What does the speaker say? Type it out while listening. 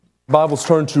Bibles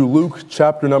turn to Luke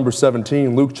chapter number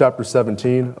 17. Luke chapter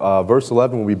 17, verse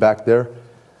 11, we'll be back there.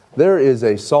 There is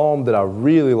a psalm that I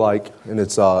really like, and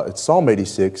it's Psalm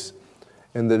 86.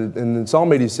 And in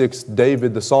Psalm 86,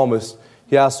 David, the psalmist,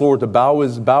 he asks the Lord to bow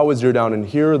his ear down and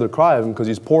hear the cry of him because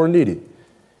he's poor and needy.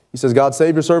 He says, God,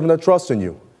 save your servant that trusts in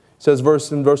you. He says in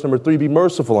verse number 3, be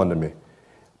merciful unto me.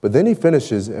 But then he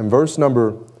finishes in verse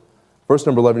number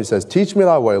 11, he says, teach me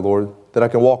thy way, Lord, that I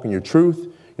can walk in your truth,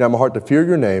 and have my heart to fear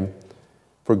your name.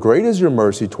 For great is your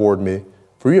mercy toward me,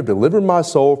 for you have delivered my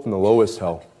soul from the lowest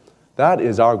hell. That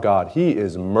is our God. He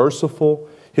is merciful.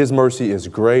 His mercy is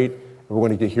great. And we're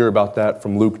going to hear about that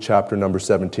from Luke chapter number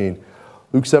 17.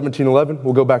 Luke 17:11,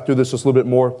 we'll go back through this just a little bit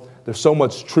more. There's so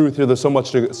much truth here. There's so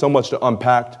much to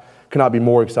unpack. Cannot be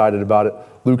more excited about it.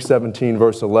 Luke 17,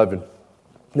 verse 11. In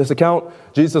this account,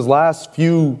 Jesus' last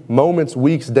few moments,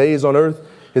 weeks, days on earth,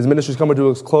 his ministry is coming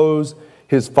to its close.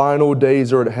 His final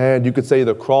days are at hand. You could say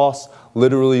the cross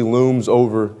literally looms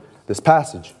over this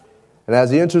passage. And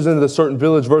as he enters into the certain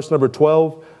village, verse number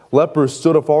 12, lepers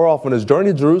stood afar off. On his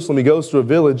journey to Jerusalem, he goes to a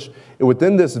village, and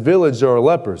within this village there are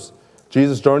lepers.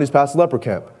 Jesus journeys past a leper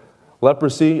camp.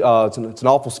 Leprosy, it's an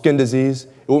awful skin disease.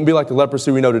 It wouldn't be like the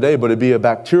leprosy we know today, but it'd be a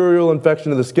bacterial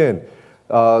infection of the skin.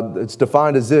 It's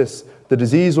defined as this. The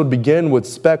disease would begin with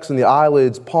specks in the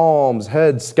eyelids, palms,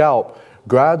 head, scalp,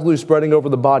 gradually spreading over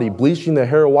the body, bleaching the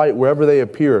hair white wherever they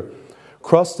appear,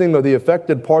 crusting of the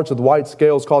affected parts with white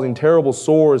scales, causing terrible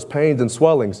sores, pains, and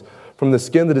swellings. From the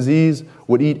skin, the disease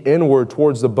would eat inward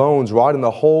towards the bones, rotting the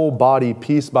whole body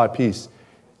piece by piece.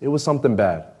 It was something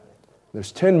bad.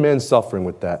 There's 10 men suffering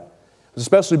with that. It was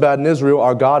especially bad in Israel.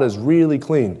 Our God is really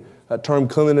clean. That term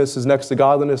cleanliness is next to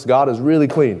godliness. God is really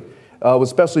clean. It was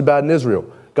especially bad in Israel.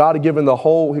 God had given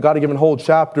whole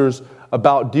chapters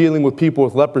about dealing with people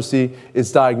with leprosy,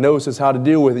 its diagnosis, how to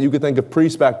deal with it. You could think of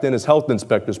priests back then as health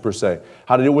inspectors per se.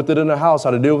 How to deal with it in a house,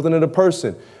 how to deal with it in a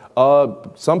person.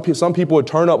 Some people would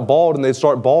turn up bald and they'd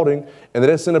start balding, and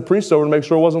they'd send a priest over to make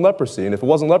sure it wasn't leprosy. And if it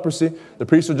wasn't leprosy, the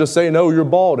priest would just say, no, you're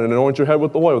bald, and anoint your head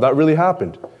with oil. That really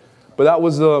happened. But that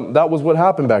was what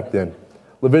happened back then.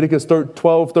 Leviticus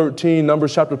 12:13,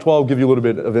 Numbers chapter 12 give you a little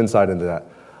bit of insight into that.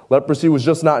 Leprosy was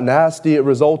just not nasty. It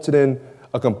resulted in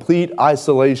a complete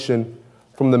isolation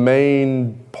from the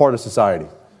main part of society.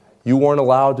 You weren't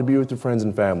allowed to be with your friends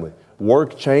and family.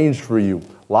 Work changed for you.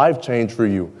 Life changed for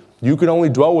you. You could only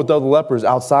dwell with other lepers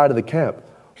outside of the camp.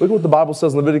 Look at what the Bible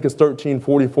says in Leviticus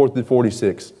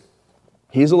 13:44-46.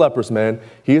 He is a leprous man.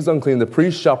 He is unclean. The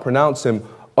priest shall pronounce him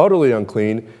utterly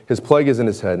unclean. His plague is in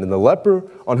his head. And the leper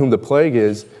on whom the plague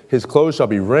is, his clothes shall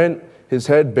be rent, his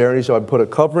head bare, and he shall put a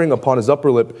covering upon his upper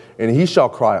lip, and he shall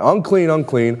cry, unclean,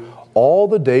 unclean. All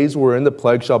the days wherein the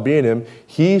plague shall be in him,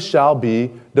 he shall be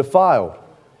defiled.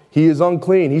 He is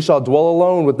unclean. He shall dwell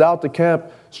alone. Without the camp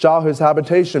shall his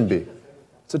habitation be.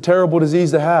 It's a terrible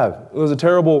disease to have. It was a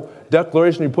terrible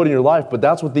declaration you put in your life, but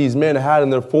that's what these men had,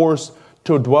 and they're forced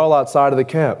to dwell outside of the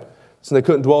camp. So they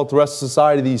couldn't dwell with the rest of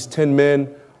society. These 10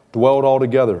 men dwelled all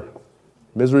together.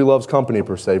 Misery loves company,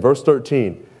 per se. Verse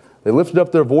 13, they lifted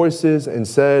up their voices and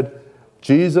said,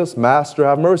 Jesus, Master,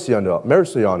 have mercy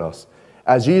on us.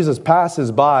 As Jesus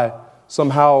passes by,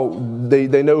 somehow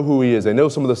they know who he is. They know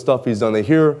some of the stuff he's done. They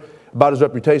hear about his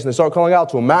reputation. They start calling out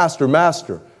to him, Master,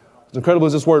 Master. As incredible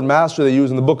as this word master they use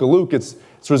in the book of Luke, it's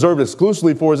reserved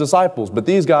exclusively for his disciples. But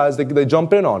these guys, they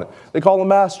jump in on it. They call him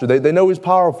Master. They know he's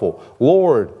powerful.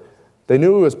 Lord. They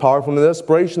knew he was powerful. In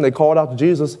desperation, they called out to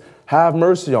Jesus, have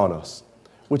mercy on us.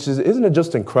 Isn't it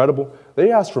just incredible?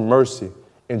 They asked for mercy.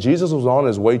 And Jesus was on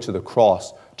his way to the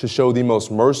cross to show the most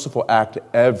merciful act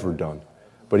ever done.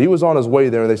 But he was on his way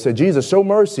there, and they said, Jesus, show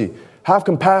mercy. Have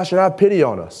compassion. Have pity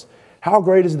on us. How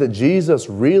great is it that Jesus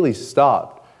really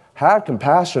stopped, had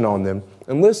compassion on them,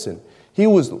 and listen, he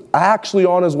was actually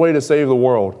on his way to save the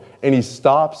world, and he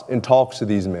stops and talks to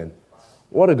these men.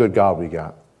 What a good God we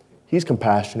got. He's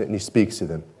compassionate, and he speaks to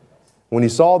them. When he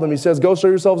saw them, he says, go show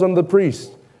yourselves unto the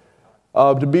priest.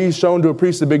 To be shown to a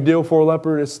priest is a big deal for a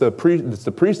leper. It's the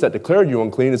priest that declared you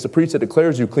unclean. It's the priest that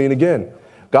declares you clean again.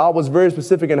 God was very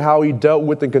specific in how he dealt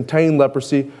with and contained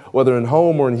leprosy, whether in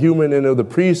home or in human, and the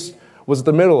priest was at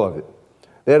the middle of it.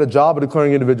 They had a job of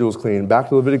declaring individuals clean. Back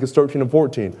to Leviticus 13 and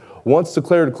 14. Once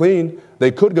declared clean,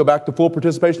 they could go back to full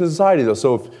participation in society, though.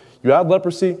 So if you had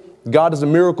leprosy, God does a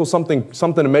miracle, something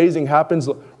amazing happens.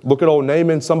 Look at old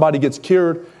Naaman, somebody gets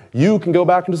cured. You can go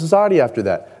back into society after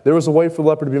that. There was a way for the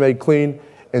leper to be made clean,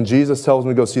 and Jesus tells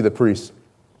them to go see the priest.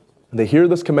 They hear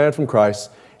this command from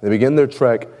Christ, and they begin their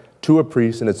trek to a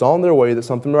priest, and it's on their way that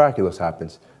something miraculous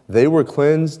happens. They were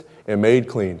cleansed and made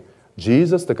clean.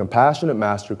 Jesus, the compassionate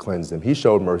master, cleansed them. He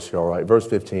showed mercy, all right. Verse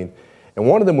 15, And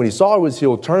one of them, when he saw he was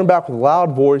healed, turned back with a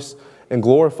loud voice and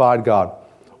glorified God.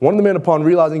 One of the men, upon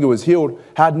realizing he was healed,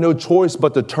 had no choice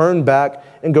but to turn back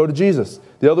and go to Jesus.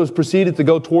 The others proceeded to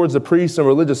go towards the priest and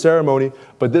religious ceremony,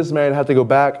 but this man had to go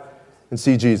back and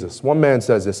see Jesus. One man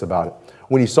says this about it.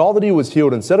 When he saw that he was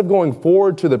healed, instead of going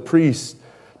forward to the priest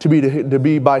to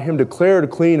be by him declared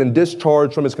clean and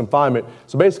discharged from his confinement,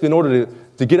 so basically in order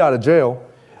to get out of jail,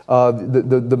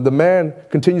 the man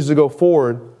continues to go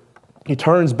forward. He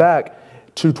turns back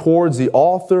towards the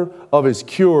author of his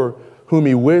cure, whom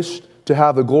he wished to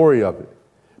have the glory of it,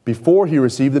 before he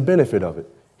received the benefit of it.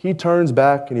 He turns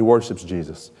back and he worships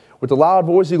Jesus. With a loud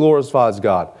voice, he glorifies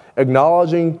God,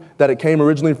 acknowledging that it came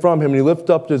originally from him, and he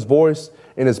lifted up his voice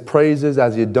in his praises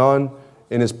as he had done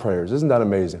in his prayers. Isn't that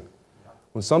amazing?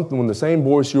 When the same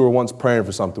voice you were once praying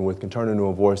for something with can turn into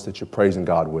a voice that you're praising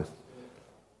God with.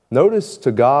 Notice,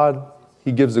 to God,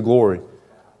 he gives the glory.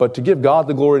 But to give God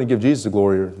the glory and to give Jesus the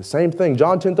glory are the same thing.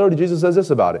 John 10:30, Jesus says this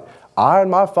about it. I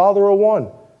and my Father are one.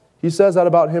 He says that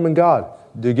about him and God.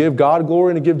 To give God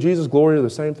glory and to give Jesus glory are the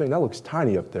same thing. That looks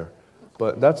tiny up there.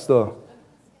 But that's the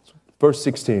verse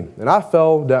 16. And I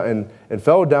fell down and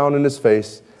fell down in his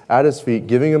face at his feet,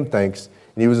 giving him thanks,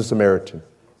 and he was a Samaritan.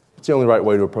 It's the only right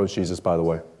way to approach Jesus, by the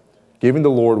way. Giving the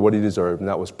Lord what he deserved, and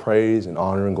that was praise and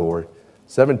honor and glory.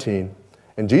 17.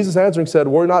 And Jesus answering said,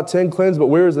 were not 10 cleansed, but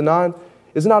where is the 9?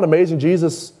 Isn't that amazing?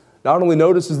 Jesus not only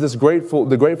notices the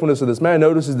gratefulness of this man,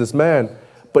 notices this man,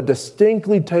 but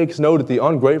distinctly takes note of the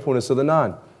ungratefulness of the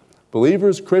 9.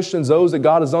 Believers, Christians, those that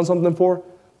God has done something for,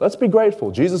 let's be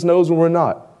grateful. Jesus knows when we're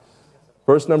not.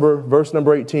 Verse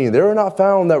number 18. There are not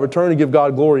found that return to give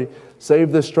God glory,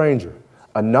 save this stranger.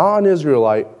 A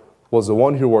non-Israelite was the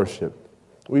one who worshiped.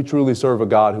 We truly serve a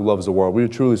God who loves the world. We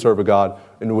truly serve a God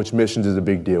in which missions is a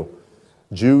big deal.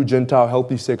 Jew, Gentile,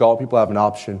 healthy, sick, all people have an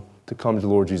option to come to the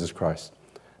Lord Jesus Christ.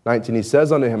 19, he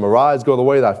says unto him, arise, go the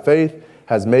way thy faith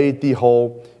has made thee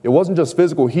whole. It wasn't just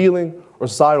physical healing or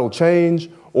societal change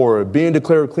or being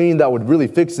declared clean that would really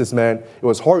fix this man. It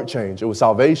was heart change. It was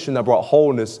salvation that brought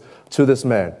wholeness to this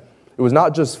man. It was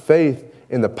not just faith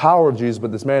in the power of Jesus,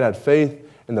 but this man had faith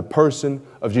in the person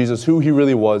of Jesus, who he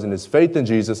really was, and his faith in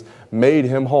Jesus made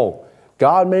him whole.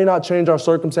 God may not change our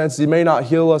circumstances. He may not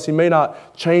heal us. He may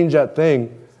not change that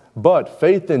thing, but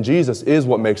faith in Jesus is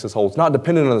what makes us whole. It's not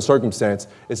dependent on the circumstance.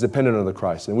 It's dependent on the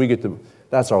Christ, and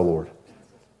that's our Lord.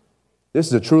 This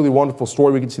is a truly wonderful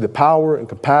story. We can see the power and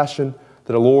compassion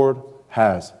that the Lord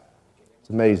has. It's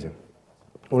amazing.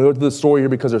 I want to go to this story here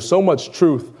because there's so much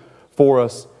truth for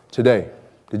us today.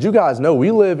 Did you guys know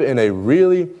we live in a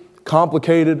really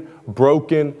complicated,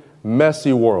 broken,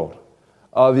 messy world?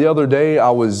 The other day,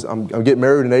 I'm getting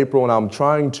married in April, and I'm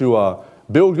trying to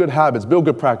build good habits, build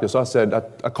good practice. So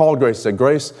I called Grace and said,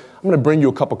 Grace, I'm going to bring you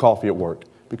a cup of coffee at work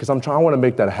because I want to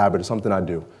make that a habit. It's something I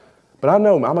do. But I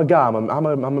know I'm a guy. I'm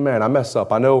a man. I mess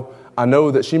up. I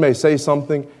know that she may say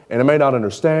something and I may not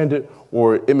understand it,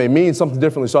 or it may mean something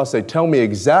differently. So I say, tell me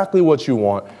exactly what you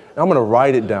want, and I'm going to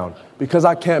write it down because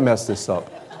I can't mess this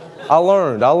up. I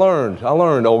learned,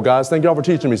 old guys. Thank y'all for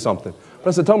teaching me something. But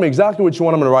I said, tell me exactly what you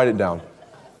want. I'm going to write it down.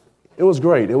 It was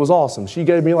great. It was awesome. She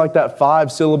gave me like that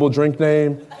 5-syllable drink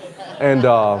name, and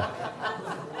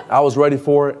I was ready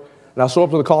for it. And I show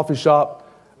up to the coffee shop.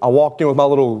 I walk in with my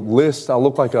little list. I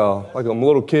look like I'm a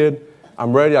little kid.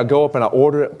 I'm ready. I go up and I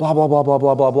order it. Blah, blah, blah, blah,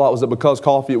 blah, blah, blah. It was at Because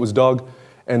Coffee. It was Doug.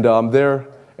 And I'm there.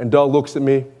 And Doug looks at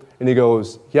me and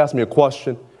he asked me a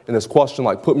question. And this question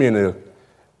put me in an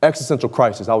existential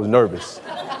crisis. I was nervous.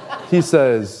 He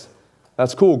says,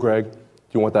 that's cool, Greg. Do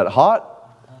you want that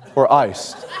hot or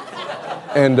iced?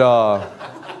 And I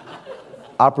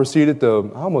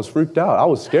almost freaked out. I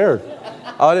was scared.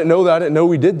 I didn't know that. I didn't know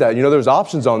we did that. There's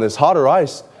options on this, hot or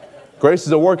iced. Grace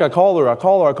is at work. I call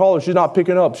her. She's not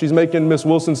picking up. She's making Miss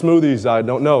Wilson smoothies. I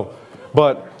don't know.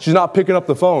 But she's not picking up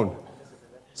the phone.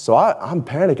 So I'm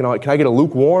panicking. I'm like, can I get a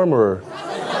lukewarm or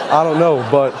I don't know.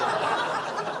 But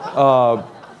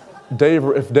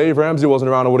if Dave Ramsey wasn't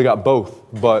around, I would have got both.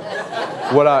 But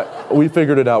we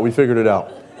figured it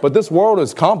out. But this world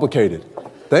is complicated.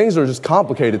 Things are just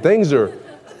complicated. Things are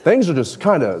just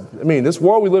this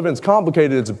world we live in is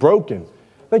complicated. It's broken.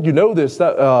 I think you know this,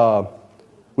 that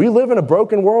we live in a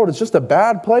broken world. It's just a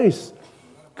bad place.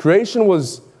 Creation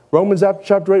was, Romans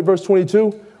chapter 8, verse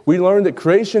 22, we learned that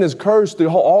creation is cursed.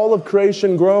 All of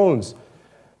creation groans.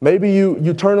 Maybe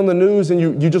you turn on the news and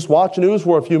you just watch the news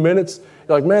for a few minutes.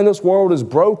 You're like, man, this world is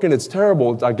broken. It's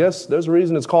terrible. I guess there's a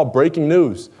reason it's called breaking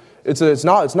news. It's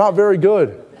not very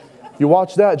good. You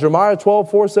watch that. Jeremiah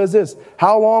 12:4 says this,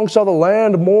 how long shall the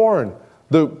land mourn?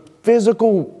 The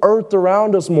physical earth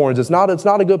around us mourns. It's not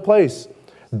a good place.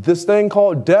 This thing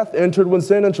called death entered when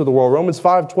sin entered the world. Romans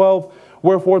 5:12,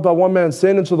 Wherefore by one man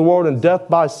sin into the world, and death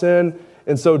by sin,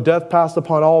 and so death passed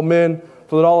upon all men,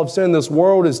 for that all have sinned. This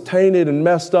world is tainted and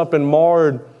messed up and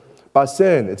marred by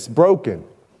sin. It's broken.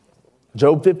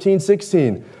 Job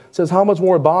 15:16 says, how much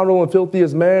more abominable and filthy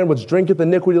is man, which drinketh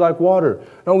iniquity like water.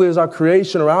 Not only is our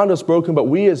creation around us broken, but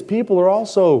we as people are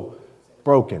also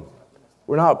broken.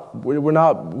 We're not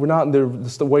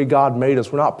this is the way God made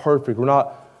us. We're not perfect. We're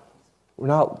not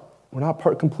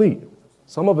complete.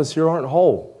 Some of us here aren't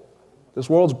whole. This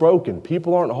world's broken.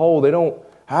 People aren't whole. They don't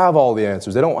have all the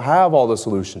answers. They don't have all the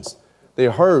solutions. They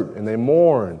hurt and they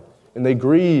mourn and they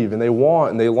grieve and they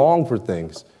want and they long for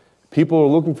things. People are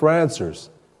looking for answers.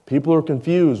 People are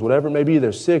confused, whatever it may be.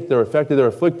 They're sick, they're affected, they're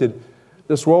afflicted.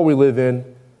 This world we live in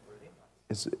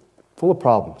is full of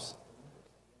problems.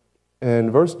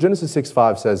 And Genesis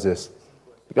 6:5 says this,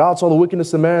 God saw the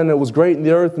wickedness of man, and it was great in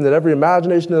the earth, and that every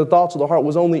imagination and the thoughts of the heart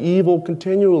was only evil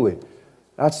continually.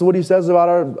 That's what he says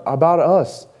about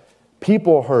us.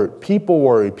 People hurt, people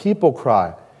worry, people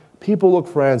cry, people look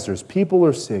for answers, people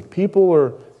are sick, people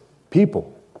are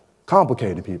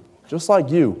complicated people, just like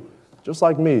you. Just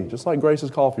like me, just like Grace's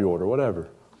coffee order, whatever.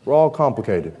 We're all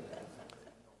complicated.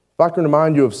 If I can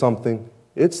remind you of something,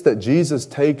 it's that Jesus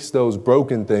takes those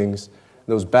broken things,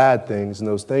 those bad things, and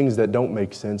those things that don't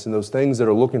make sense, and those things that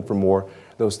are looking for more,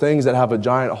 those things that have a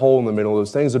giant hole in the middle,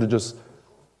 those things that are just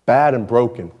bad and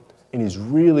broken, and he's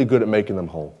really good at making them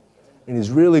whole. And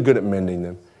he's really good at mending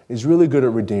them. He's really good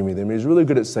at redeeming them. He's really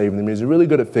good at saving them. He's really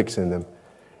good at fixing them.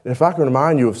 And if I can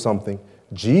remind you of something,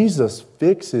 Jesus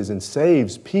fixes and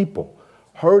saves people,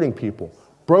 hurting people,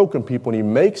 broken people, and he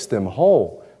makes them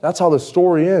whole. That's how the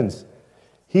story ends.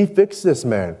 He fixed this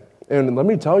man. And let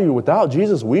me tell you, without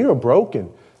Jesus, we are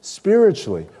broken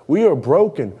spiritually. We are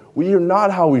broken. We are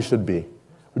not how we should be.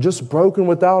 We're just broken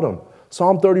without him.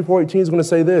 Psalm 34:18 is going to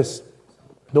say this,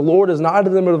 the Lord is not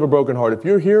in the middle of a broken heart. If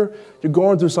you're here, you're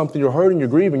going through something, you're hurting, you're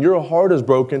grieving, your heart is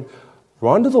broken,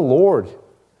 run to the Lord.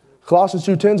 Colossians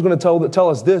 2:10 is going to tell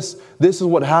us this. This is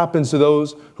what happens to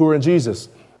those who are in Jesus.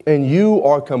 And you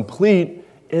are complete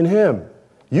in him.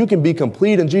 You can be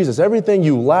complete in Jesus. Everything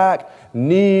you lack,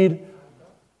 need,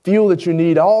 feel that you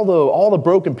need, all the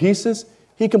broken pieces,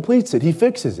 he completes it. He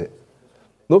fixes it.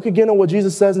 Look again at what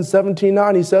Jesus says in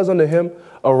 17:9. He says unto him,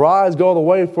 arise, go the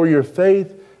way, for your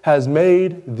faith has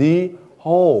made thee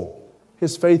whole.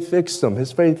 His faith fixed him.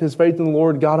 His faith in the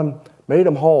Lord got him, made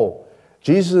him whole.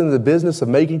 Jesus is in the business of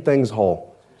making things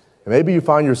whole. And maybe you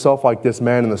find yourself like this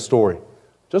man in the story,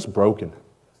 just broken.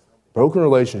 Broken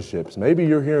relationships. Maybe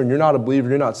you're here and you're not a believer,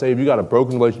 you're not saved, you got a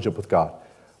broken relationship with God.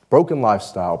 Broken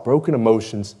lifestyle, broken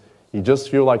emotions. You just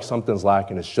feel like something's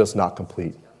lacking, it's just not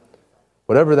complete.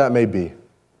 Whatever that may be,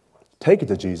 take it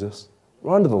to Jesus.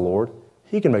 Run to the Lord.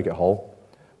 He can make it whole.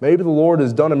 Maybe the Lord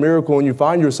has done a miracle and you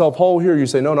find yourself whole here. You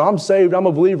say, no, I'm saved, I'm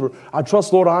a believer. I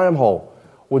trust, Lord, I am whole.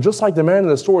 Well, just like the man in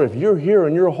the story, if you're here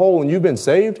and you're whole and you've been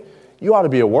saved, you ought to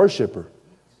be a worshiper.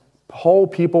 Whole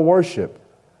people worship.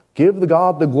 Give the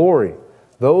God the glory.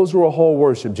 Those who are whole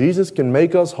worship. Jesus can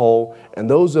make us whole, and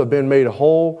those who have been made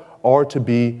whole are to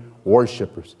be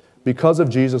worshipers. Because of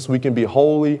Jesus, we can be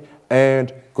holy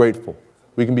and grateful.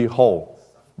 We can be whole.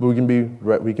 We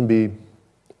can be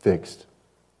fixed.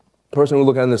 The person we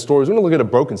look at in this story is going to look at a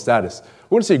broken status.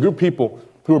 We're going to see a group of people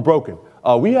who are broken.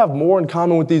 We have more in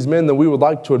common with these men than we would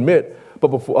like to admit. But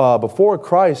before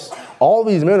Christ, all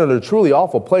these men are in a truly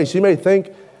awful place. You may think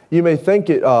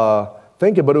it,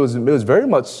 but it was very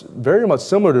much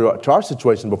similar to our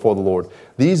situation before the Lord.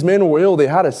 These men were ill. They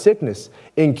had a sickness,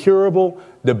 incurable,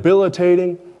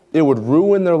 debilitating. It would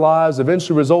ruin their lives,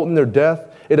 eventually result in their death.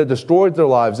 It had destroyed their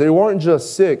lives. They weren't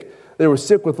just sick. They were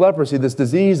sick with leprosy. This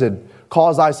disease had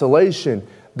caused isolation.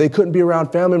 They couldn't be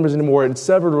around family members anymore. It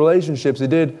severed relationships. It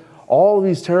did all of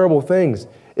these terrible things.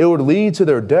 It would lead to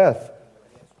their death.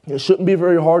 It shouldn't be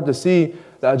very hard to see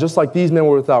that just like these men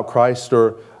were without Christ,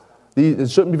 it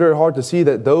shouldn't be very hard to see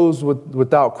that those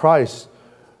without Christ,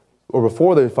 or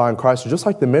before they find Christ, are just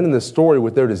like the men in this story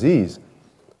with their disease.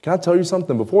 Can I tell you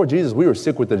something? Before Jesus, we were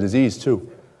sick with the disease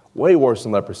too. Way worse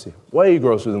than leprosy. Way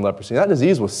grosser than leprosy. And that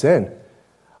disease was sin.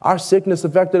 Our sickness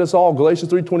affected us all.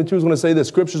 Galatians 3:22 is going to say this.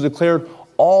 Scriptures declared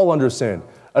all under sin.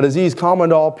 A disease common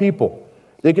to all people.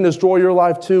 It can destroy your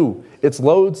life too. It's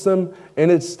loathsome and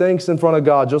it stinks in front of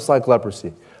God just like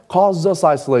leprosy. Causes us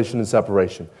isolation and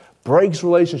separation. Breaks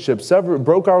relationships.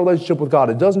 Broke our relationship with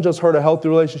God. It doesn't just hurt our healthy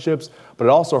relationships, but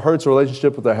it also hurts our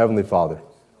relationship with our Heavenly Father.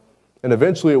 And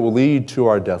eventually it will lead to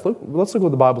our death. Let's look what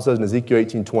the Bible says in Ezekiel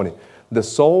 18:20. The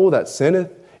soul that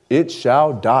sinneth, it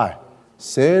shall die.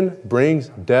 Sin brings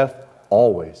death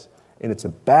always. And it's a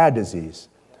bad disease.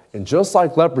 And just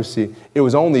like leprosy, it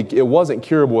wasn't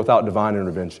curable without divine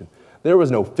intervention. There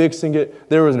was no fixing it.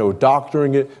 There was no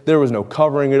doctoring it. There was no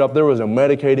covering it up. There was no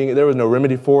medicating it. There was no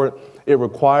remedy for it. It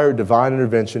required divine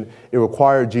intervention. It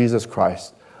required Jesus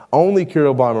Christ, only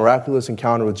curable by a miraculous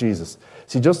encounter with Jesus.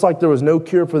 See, just like there was no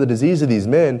cure for the disease of these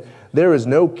men, there is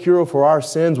no cure for our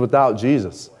sins without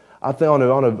Jesus. I think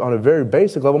on a very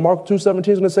basic level, Mark 2:17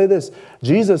 is going to say this.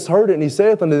 Jesus heard it, and he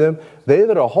saith unto them, they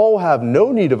that are whole have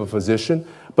no need of a physician,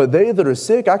 but they that are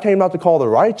sick, I came not to call the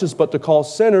righteous, but to call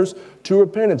sinners to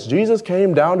repentance. Jesus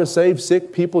came down to save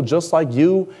sick people just like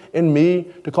you and me,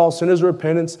 to call sinners to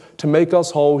repentance, to make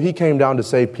us whole. He came down to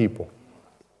save people.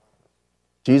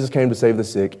 Jesus came to save the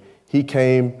sick. He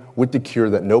came with the cure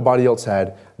that nobody else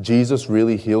had. Jesus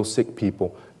really heals sick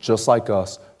people, just like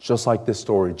us, just like this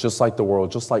story, just like the world,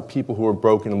 just like people who are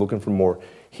broken and looking for more.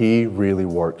 He really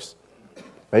works.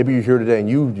 Maybe you're here today and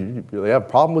you really have a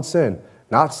problem with sin,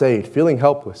 not saved, feeling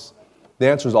helpless. The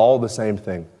answer is all the same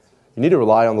thing. You need to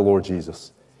rely on the Lord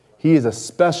Jesus. He is a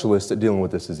specialist at dealing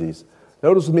with this disease.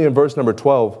 Notice with me in verse number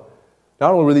 12,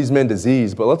 not only were these men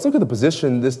diseased, but let's look at the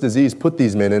position this disease put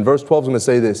these men in. Verse 12 is going to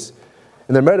say this.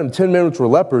 And there met him 10 men which were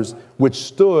lepers, which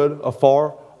stood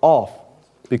afar off.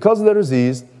 Because of their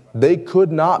disease, they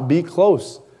could not be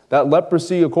close. That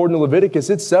leprosy, according to Leviticus,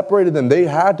 it separated them. They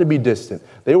had to be distant.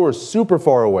 They were super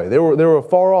far away. They were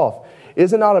far off.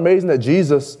 Isn't it not amazing that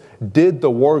Jesus did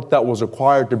the work that was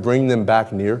required to bring them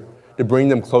back near, to bring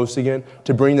them close again,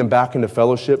 to bring them back into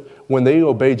fellowship? When they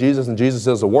obey Jesus and Jesus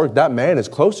does the work, that man is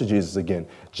close to Jesus again.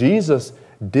 Jesus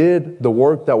did the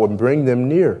work that would bring them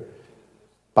near.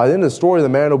 By the end of the story, the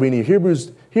man will be near.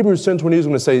 Hebrews 10:22 is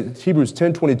going to say, Hebrews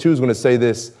 10:22 is going to say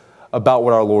this about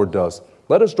what our Lord does.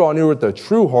 Let us draw near with a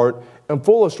true heart and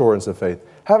full assurance of faith,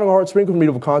 having our hearts sprinkled from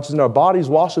evil conscience and our bodies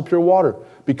washed with pure water.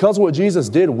 Because of what Jesus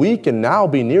did, we can now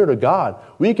be near to God.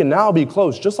 We can now be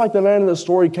close. Just like the man in the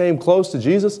story came close to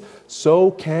Jesus,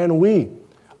 so can we.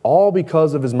 All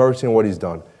because of his mercy and what he's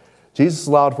done. Jesus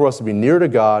allowed for us to be near to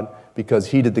God because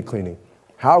he did the cleaning.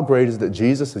 How great is it that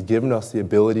Jesus has given us the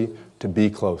ability to be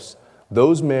close?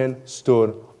 Those men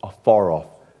stood afar off.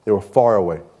 They were far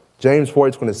away. James 4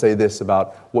 is going to say this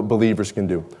about what believers can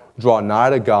do. Draw nigh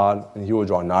to God, and he will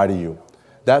draw nigh to you.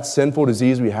 That sinful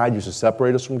disease we had used to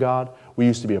separate us from God. We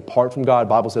used to be apart from God. The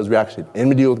Bible says we actually had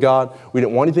enmity with God. We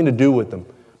didn't want anything to do with them.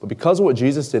 But because of what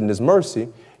Jesus did in his mercy,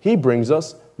 he brings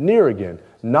us near again,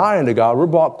 nigh unto God. We're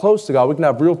brought close to God. We can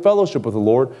have real fellowship with the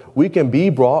Lord. We can be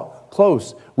brought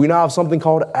close. We now have something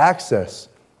called access.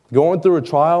 Going through a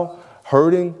trial,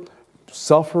 hurting,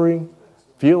 suffering,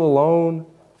 feel alone,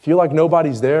 feel like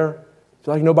nobody's there,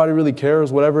 feel like nobody really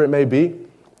cares, whatever it may be.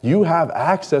 You have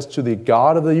access to the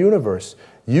God of the universe.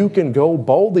 You can go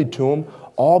boldly to him,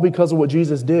 all because of what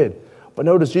Jesus did. But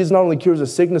notice, Jesus not only cures the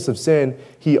sickness of sin,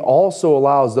 he also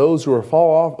allows those who are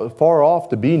far off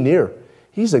to be near.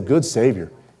 He's a good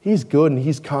Savior. He's good and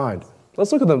he's kind.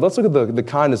 Let's look at the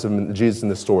kindness of Jesus in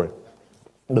this story.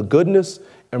 The goodness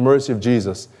and mercy of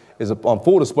Jesus is on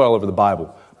full display all over the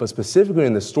Bible. But specifically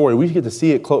in this story, we get to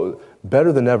see it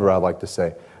better than ever, I'd like to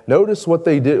say. Notice what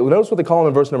they did. Notice what they call him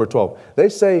in verse number 12. They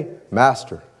say,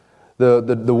 Master.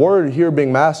 The word here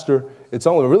being master, this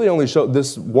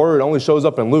word only shows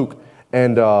up in Luke,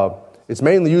 and it's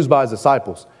mainly used by his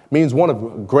disciples. It means one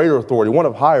of greater authority, one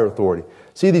of higher authority.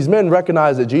 See, these men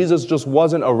recognized that Jesus just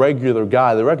wasn't a regular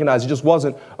guy. They recognized he just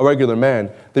wasn't a regular man.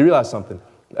 They realized something.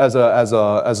 As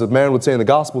a man would say in the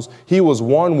Gospels, he was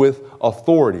one with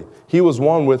authority. He was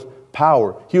one with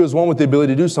power. He was one with the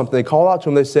ability to do something. They call out to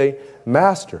him. They say,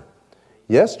 Master.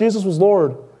 Yes, Jesus was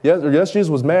Lord. Yes, Jesus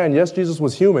was man. Yes, Jesus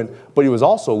was human. But he was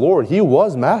also Lord. He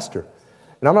was Master.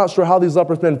 And I'm not sure how these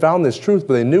leprous men found this truth,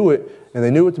 but they knew it, and they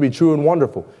knew it to be true and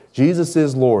wonderful. Jesus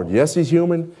is Lord. Yes, he's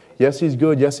human. Yes, he's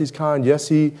good. Yes, he's kind. Yes,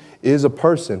 he is a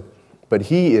person. But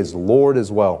he is Lord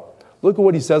as well. Look at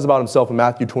what he says about himself in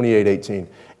Matthew 28:18.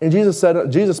 And Jesus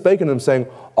spake unto them, saying,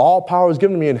 All power is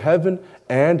given to me in heaven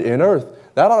and in earth.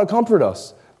 That ought to comfort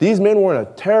us. These men were in a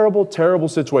terrible, terrible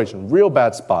situation, real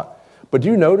bad spot. But do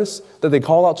you notice that they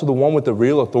call out to the one with the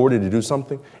real authority to do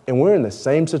something? And we're in the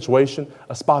same situation,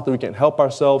 a spot that we can't help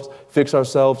ourselves, fix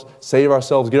ourselves, save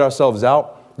ourselves, get ourselves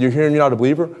out. You're here and you're not a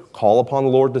believer, call upon the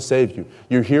Lord to save you.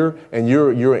 You're here and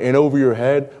you're in over your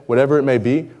head, whatever it may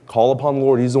be, call upon the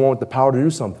Lord. He's the one with the power to do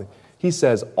something. He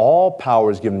says, all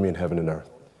power is given to me in heaven and earth.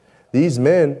 These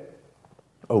men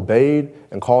obeyed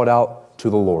and called out to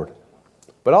the Lord.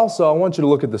 But also, I want you to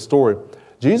look at the story.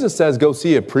 Jesus says, go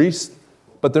see a priest,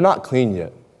 but they're not clean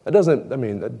yet. That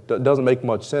doesn't make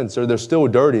much sense. They're still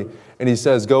dirty. And he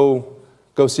says, go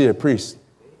see a priest.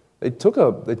 They took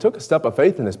a step of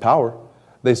faith in his power.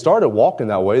 They started walking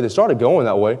that way. They started going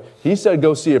that way. He said,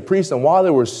 go see a priest. And while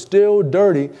they were still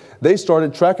dirty, they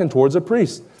started trekking towards a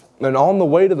priest. And on the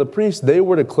way to the priest, they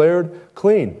were declared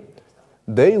clean.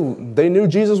 They knew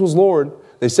Jesus was Lord.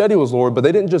 They said he was Lord, but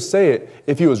they didn't just say it.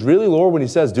 If he was really Lord when he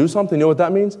says do something, you know what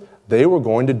that means? They were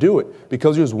going to do it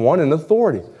because he was one in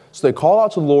authority. So they call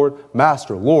out to the Lord,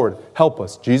 Master, Lord, help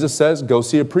us. Jesus says, go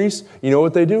see a priest. You know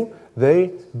what they do?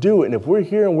 They do it. And if we're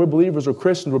here and we're believers or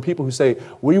Christians, we're people who say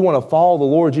we want to follow the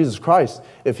Lord Jesus Christ.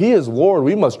 If he is Lord,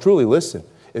 we must truly listen.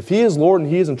 If he is Lord and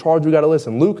he is in charge, we got to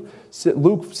listen. Luke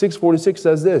 6:46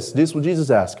 says this. This is what Jesus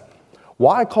asked.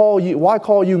 Why call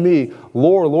you me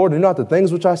Lord, Lord, and not the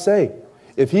things which I say?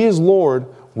 If he is Lord,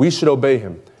 we should obey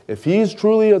him. If he is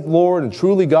truly a Lord and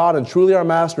truly God and truly our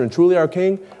master and truly our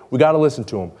king, we got to listen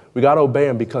to him. We got to obey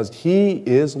him because he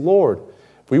is Lord.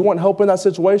 If we want help in that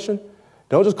situation,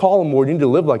 don't just call him Lord. You need to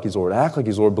live like he's Lord, act like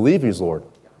he's Lord, believe he's Lord.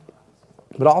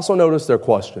 But also notice their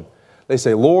question. They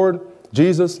say, Lord,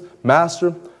 Jesus,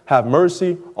 Master, have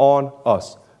mercy on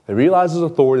us. They realize his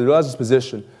authority, they realize his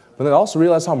position, but they also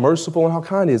realize how merciful and how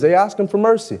kind he is. They ask him for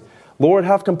mercy. Lord,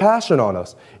 have compassion on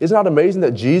us. Isn't it amazing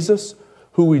that Jesus,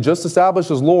 who we just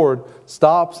established as Lord,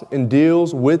 stops and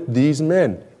deals with these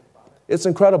men? It's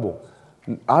incredible.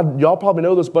 Y'all probably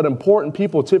know this, but important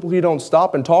people typically don't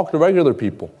stop and talk to regular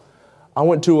people. I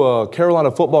went to a Carolina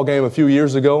football game a few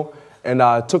years ago, and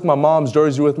I took my mom's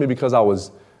jersey with me because I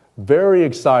was very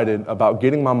excited about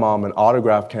getting my mom an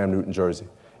autographed Cam Newton jersey.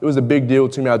 It was a big deal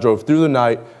to me. I drove through the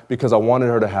night because I wanted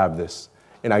her to have this.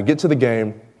 And I get to the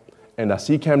game, and I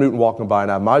see Cam Newton walking by,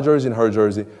 and I have my jersey and her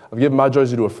jersey. I've given my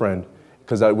jersey to a friend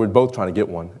because we're both trying to get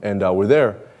one. And we're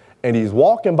there, and he's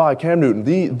walking by, Cam Newton,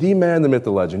 the man, the myth,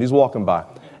 the legend. He's walking by.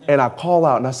 And I call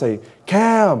out, and I say,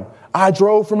 Cam, I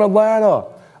drove from Atlanta.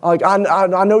 Like, I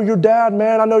know your dad,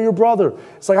 man. I know your brother.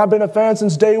 It's like I've been a fan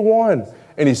since day one.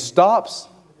 And he stops,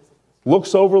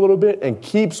 looks over a little bit, and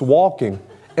keeps walking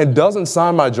and doesn't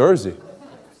sign my jersey.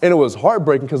 And it was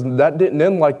heartbreaking because that didn't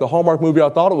end like the Hallmark movie I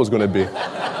thought it was going to be.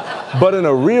 But in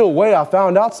a real way, I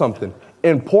found out something.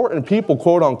 Important people,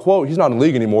 quote unquote, he's not in the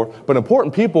league anymore, but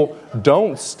important people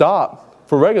don't stop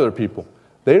for regular people.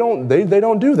 They don't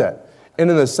do that. And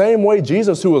in the same way,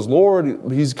 Jesus, who is Lord,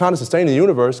 he's kind of sustaining the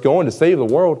universe, going to save the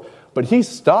world, but he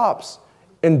stops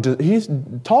and he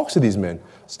talks to these men,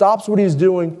 stops what he's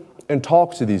doing and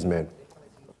talks to these men.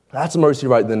 That's mercy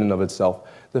right then and of itself.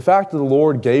 The fact that the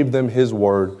Lord gave them his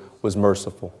word was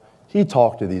merciful. He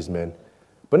talked to these men.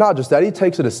 But not just that, he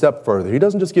takes it a step further. He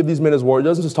doesn't just give these men his word, he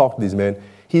doesn't just talk to these men.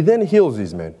 He then heals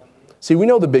these men. See, we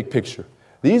know the big picture.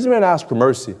 These men asked for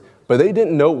mercy, but they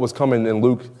didn't know what was coming in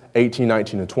Luke 18,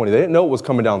 19, and 20. They didn't know what was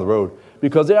coming down the road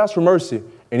because they asked for mercy,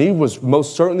 and he was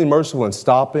most certainly merciful in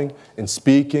stopping and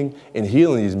speaking and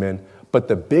healing these men. But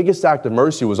the biggest act of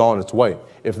mercy was on its way.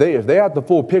 If they had the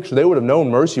full picture, they would have known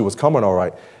mercy was coming all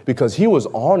right because he was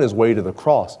on his way to the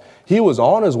cross. He was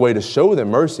on his way to show them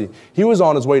mercy. He was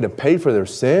on his way to pay for their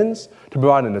sins, to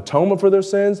provide an atonement for their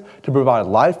sins, to provide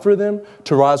life for them,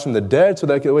 to rise from the dead so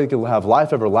that they could have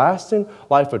life everlasting,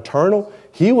 life eternal.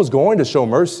 He was going to show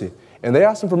mercy. And they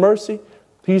asked him for mercy.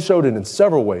 He showed it in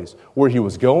several ways. Where he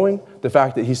was going, the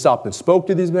fact that he stopped and spoke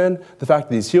to these men, the fact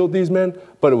that he's healed these men,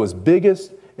 but it was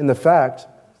biggest in the fact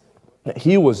that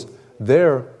he was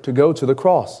there to go to the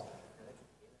cross.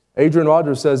 Adrian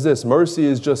Rogers says this, mercy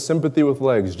is just sympathy with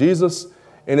legs. Jesus,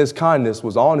 in his kindness,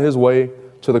 was on his way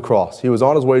to the cross. He was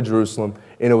on his way to Jerusalem,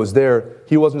 and it was there.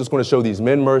 He wasn't just going to show these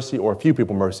men mercy or a few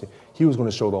people mercy. He was going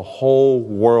to show the whole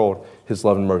world his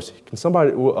love and mercy. Can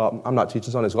somebody, I'm not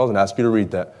teaching Sunday school, I was going to ask you to read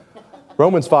that.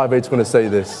 Romans 5:8 is going to say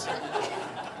this.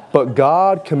 But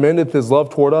God commendeth his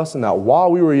love toward us, and that while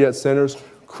we were yet sinners,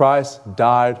 Christ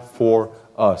died for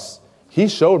us. He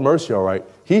showed mercy all right.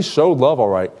 He showed love all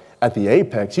right. At the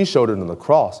apex, he showed it on the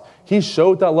cross. He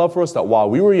showed that love for us that while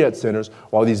we were yet sinners,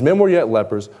 while these men were yet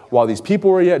lepers, while these people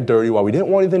were yet dirty, while we didn't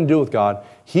want anything to do with God,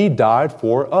 he died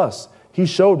for us. He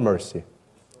showed mercy.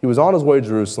 He was on his way to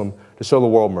Jerusalem to show the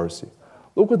world mercy.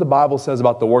 Look what the Bible says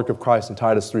about the work of Christ in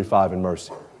Titus 3:5 in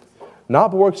mercy.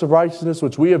 Not the works of righteousness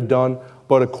which we have done,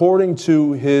 but according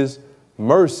to his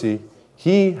mercy,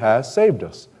 he has saved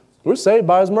us. We're saved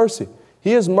by his mercy.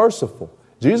 He is merciful.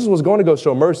 Jesus was going to go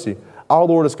show mercy. Our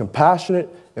Lord is compassionate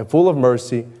and full of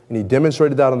mercy, and he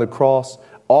demonstrated that on the cross,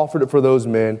 offered it for those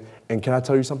men, and can I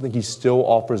tell you something? He still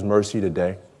offers mercy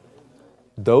today.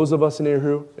 Those of us in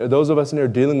here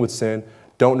dealing with sin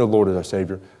don't know the Lord as our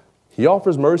Savior. He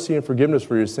offers mercy and forgiveness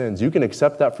for your sins. You can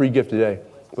accept that free gift today.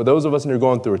 But those of us in here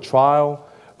going through a trial,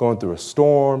 going through a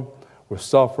storm, we're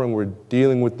suffering, we're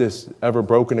dealing with this ever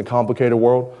broken and complicated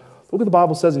world. Look what the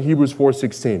Bible says in Hebrews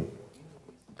 4:16.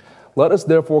 Let us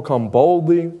therefore come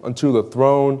boldly unto the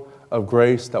throne of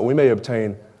grace that we may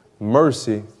obtain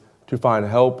mercy to find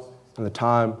help in the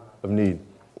time of need.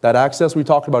 That access we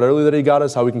talked about earlier that he got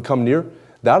us, how we can come near,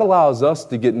 that allows us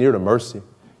to get near to mercy.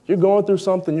 You're going through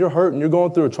something, you're hurting, you're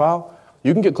going through a trial,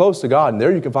 you can get close to God, and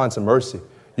there you can find some mercy.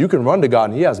 You can run to God,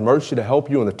 and he has mercy to help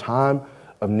you in the time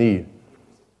of need.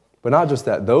 But not just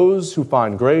that. Those who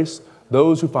find grace,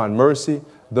 those who find mercy,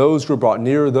 those who are brought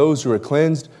near, those who are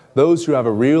cleansed, those who have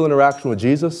a real interaction with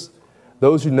Jesus,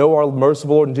 those who know our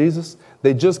merciful Lord and Jesus,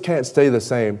 they just can't stay the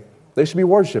same. They should be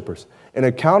worshipers. An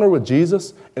encounter with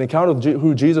Jesus, an encounter with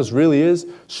who Jesus really is,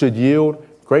 should yield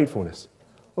gratefulness.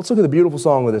 Let's look at the beautiful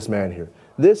song of this man here.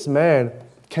 This man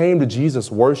came to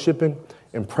Jesus worshiping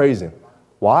and praising.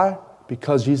 Why?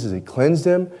 Because Jesus had cleansed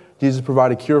him. Jesus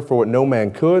provided cure for what no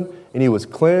man could, and he was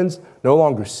cleansed, no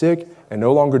longer sick, and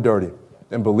no longer dirty.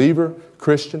 And believer,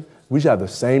 Christian, we should have the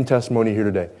same testimony here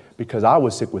today. Because I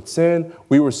was sick with sin,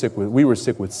 we were sick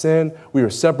with sin, we were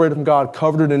separated from God,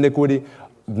 covered in iniquity,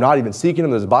 not even seeking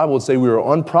him. As the Bible would say, we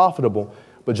were unprofitable.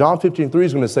 But John 15:3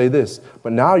 is going to say this,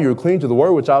 but now you're clean to the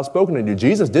word which I have spoken to you.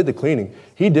 Jesus did the cleaning.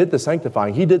 He did the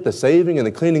sanctifying. He did the saving and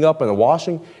the cleaning up and the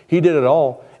washing. He did it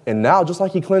all. And now, just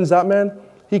like he cleansed that man,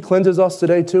 he cleanses us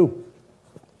today too.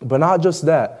 But not just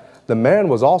that. The man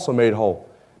was also made whole.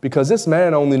 Because this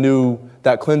man only knew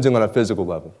that cleansing on a physical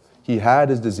level. He had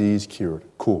his disease cured.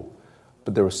 Cool.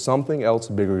 But there was something else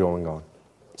bigger going on.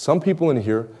 Some people in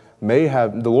here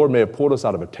the Lord may have pulled us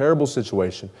out of a terrible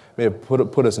situation, may have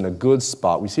put us in a good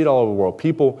spot. We see it all over the world.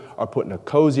 People are put in a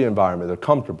cozy environment. They're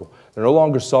comfortable. They're no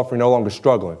longer suffering, no longer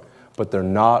struggling, but they're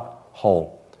not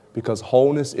whole. Because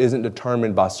wholeness isn't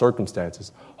determined by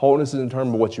circumstances. Wholeness isn't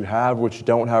determined by what you have, what you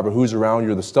don't have, or who's around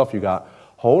you, or the stuff you got.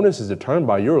 Wholeness is determined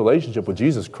by your relationship with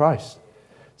Jesus Christ.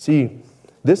 See,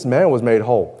 this man was made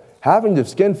whole. Having your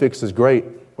skin fixed is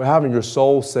great, but having your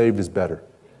soul saved is better.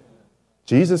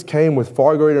 Jesus came with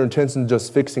far greater intention than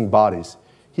just fixing bodies.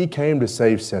 He came to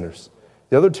save sinners.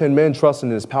 The other 10 men trusted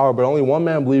in his power, but only one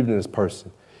man believed in his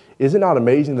person. Is it not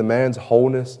amazing the man's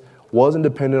wholeness wasn't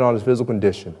dependent on his physical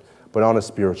condition, but on his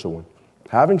spiritual one?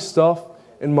 Having stuff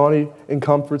and money and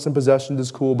comforts and possessions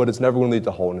is cool, but it's never going to lead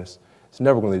to wholeness. It's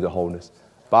never going to lead to wholeness.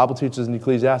 The Bible teaches in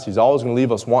Ecclesiastes, he's always going to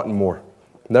leave us wanting more.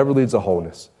 Never leads to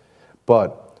wholeness.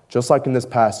 But just like in this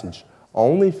passage,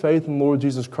 only faith in the Lord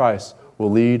Jesus Christ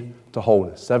will lead to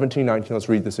wholeness. 17:19, let's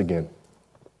read this again.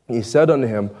 He said unto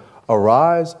him,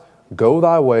 arise, go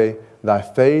thy way, thy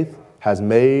faith has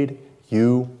made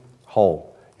you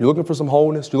whole. You're looking for some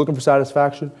wholeness, you're looking for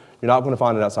satisfaction, you're not going to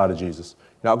find it outside of Jesus.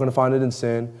 You're not going to find it in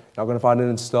sin, you're not going to find it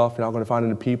in stuff, you're not going to find it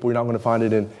in people, you're not going to find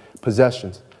it in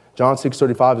possessions. John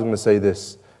 6:35 is going to say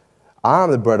this, I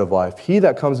am the bread of life. He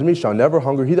that comes to me shall never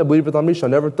hunger, he that believeth on me shall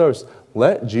never thirst.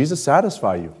 Let Jesus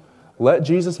satisfy you. Let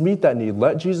Jesus meet that need.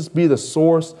 Let Jesus be the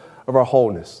source of our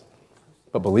wholeness.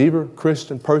 But believer,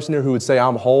 Christian, person here who would say,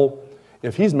 I'm whole,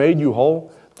 if he's made you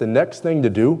whole, the next thing to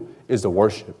do is to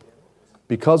worship.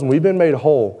 Because when we've been made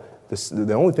whole,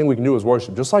 the only thing we can do is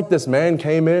worship. Just like this man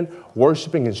came in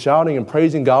worshiping and shouting and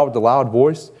praising God with a loud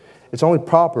voice, it's only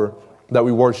proper that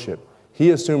we worship. He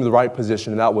assumed the right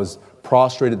position, and that was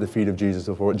prostrate at the feet of Jesus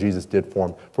for what Jesus did for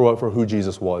him, for who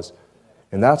Jesus was.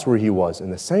 And that's where he was.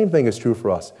 And the same thing is true for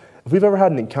us. If we've ever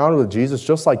had an encounter with Jesus,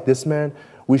 just like this man,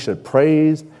 we should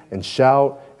praise and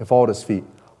shout and fall at his feet.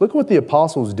 Look what the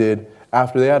apostles did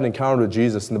after they had an encounter with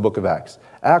Jesus in the book of Acts.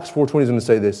 Acts 4:20 is going to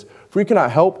say this, for we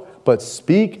cannot help but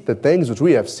speak the things which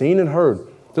we have seen and heard.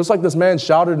 Just like this man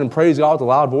shouted and praised God with a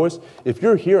loud voice, if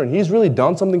you're here and he's really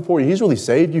done something for you, he's really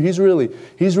saved you, he's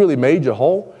really made you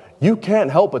whole, you can't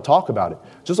help but talk about it.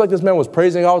 Just like this man was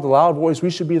praising God with a loud voice,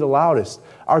 we should be the loudest.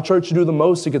 Our church should do the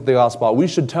most to get the gospel out. We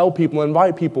should tell people,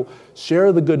 invite people,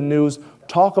 share the good news,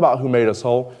 talk about who made us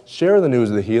whole, share the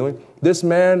news of the healing. This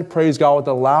man praised God with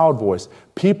a loud voice.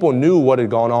 People knew what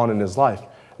had gone on in his life.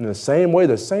 And in the same way,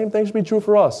 the same thing should be true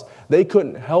for us. They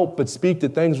couldn't help but speak the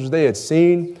things which they had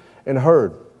seen and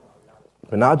heard.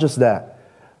 But not just that.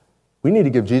 We need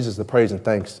to give Jesus the praise and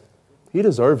thanks. He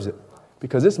deserves it.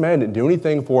 Because this man didn't do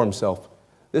anything for himself.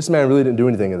 This man really didn't do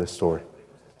anything in this story.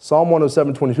 Psalm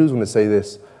 107:22 is going to say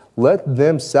this, let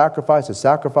them sacrifice a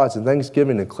sacrifice of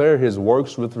thanksgiving and declare his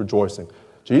works with rejoicing.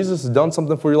 Jesus has done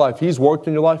something for your life. He's worked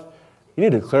in your life. You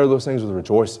need to declare those things with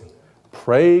rejoicing.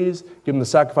 Praise, give him the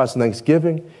sacrifice of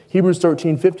thanksgiving. Hebrews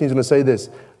 13:15 is going to say this,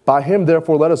 by him,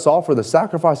 therefore, let us offer the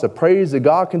sacrifice of praise to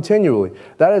God continually.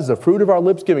 That is the fruit of our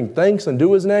lips, giving thanks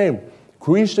unto his name.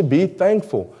 We should be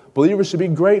thankful. Believers should be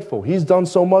grateful. He's done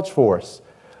so much for us.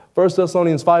 1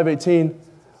 Thessalonians 5:18,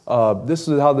 this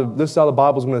is how the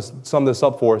Bible's going to sum this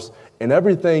up for us. In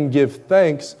everything give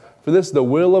thanks, for this is the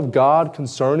will of God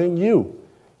concerning you.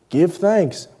 Give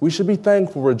thanks. We should be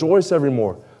thankful. Rejoice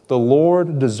evermore. The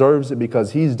Lord deserves it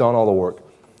because he's done all the work.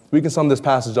 We can sum this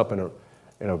passage up in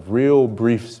in a real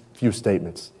brief few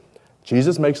statements.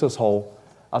 Jesus makes us whole.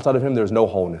 Outside of him, there's no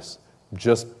wholeness,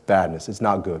 just badness. It's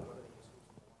not good.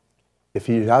 If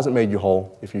he hasn't made you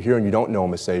whole, if you're here and you don't know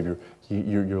him as Savior,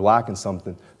 you're lacking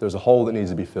something, there's a hole that needs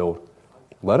to be filled.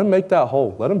 Let him make that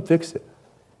hole. Let him fix it.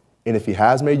 And if he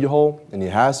has made you whole and he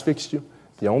has fixed you,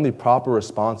 the only proper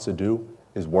response to do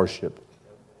is worship.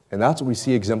 And that's what we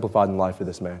see exemplified in the life of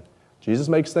this man. Jesus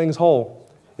makes things whole.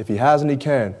 If he hasn't, he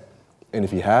can. And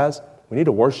if he has, we need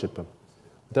to worship him.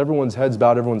 With everyone's heads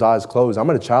bowed, everyone's eyes closed, I'm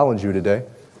going to challenge you today.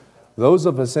 Those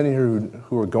of us in here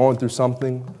who are going through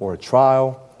something, or a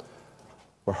trial,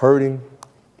 or hurting,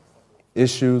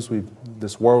 issues,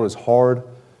 this world is hard,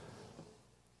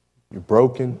 you're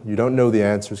broken, you don't know the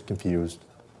answers, confused.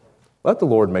 Let the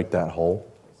Lord make that whole.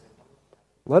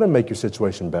 Let him make your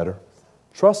situation better.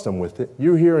 Trust him with it.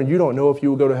 You're here and you don't know if you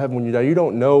will go to heaven when you die. You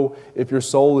don't know if your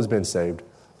soul has been saved.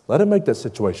 Let him make that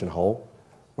situation whole.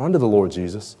 Run to the Lord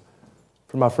Jesus.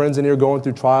 For my friends in here going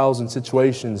through trials and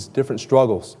situations, different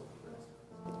struggles,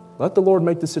 let the Lord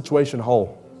make the situation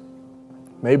whole.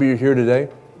 Maybe you're here today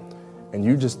and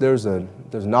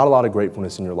there's not a lot of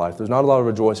gratefulness in your life. There's not a lot of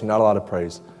rejoicing, not a lot of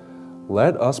praise.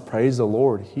 Let us praise the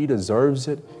Lord. He deserves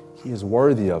it. He is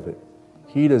worthy of it.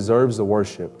 He deserves the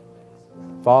worship.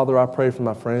 Father, I pray for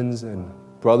my friends and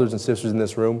brothers and sisters in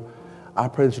this room. I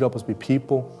pray that you'd help us be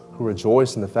people who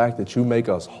rejoice in the fact that you make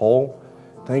us whole.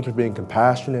 Thank you for being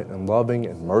compassionate and loving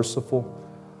and merciful.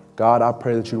 God, I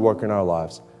pray that you'd work in our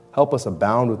lives. Help us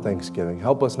abound with thanksgiving.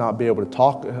 Help us not to be able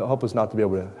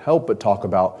to help but talk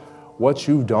about what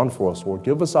you've done for us, Lord.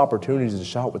 Give us opportunities to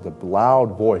shout with a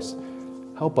loud voice.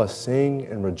 Help us sing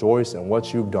and rejoice in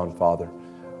what you've done, Father.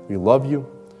 We love you.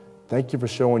 Thank you for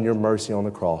showing your mercy on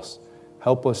the cross.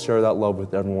 Help us share that love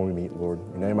with everyone we meet, Lord.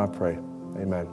 In your name I pray. Amen.